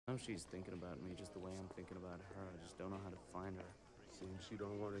I know she's thinking about me just the way I'm thinking about her. I just don't know how to find her. Seems she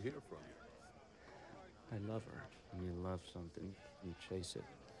don't want to hear from you. I love her. When you love something, you chase it.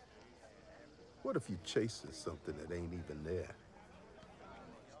 What if you chasing something that ain't even there?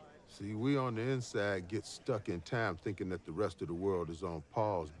 See, we on the inside get stuck in time thinking that the rest of the world is on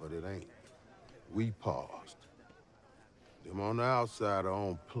pause, but it ain't. We paused. Them on the outside are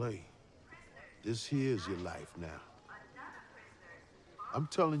on play. This here's your life now. I'm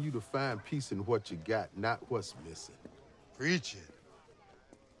telling you to find peace in what you got, not what's missing. Preach it.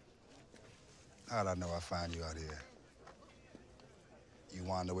 How'd I know I'd find you out here? You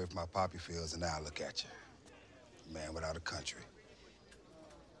wandered away from my poppy fields, and now I look at you. Man without a country.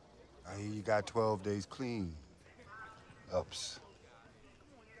 I hear you got 12 days clean. Ups.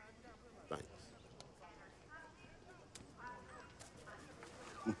 Thanks.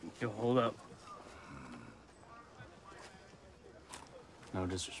 Yo, hold up. No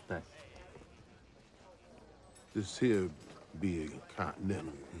disrespect. This here be a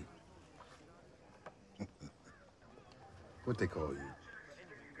Continental. What they call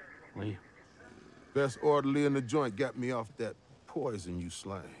you? Lee. Best orderly in the joint got me off that poison you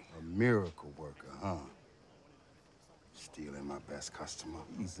slang. A miracle worker, huh? Stealing my best customer.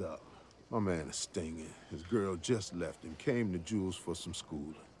 Ease up. My man is stinging. His girl just left him, came to Jules for some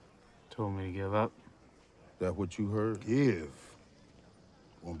schooling. Told me to give up. That what you heard? Give.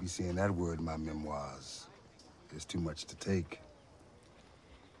 Won't be seeing that word in my memoirs. There's too much to take.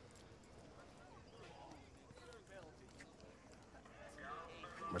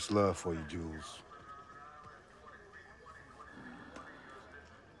 Much love for you, Jules.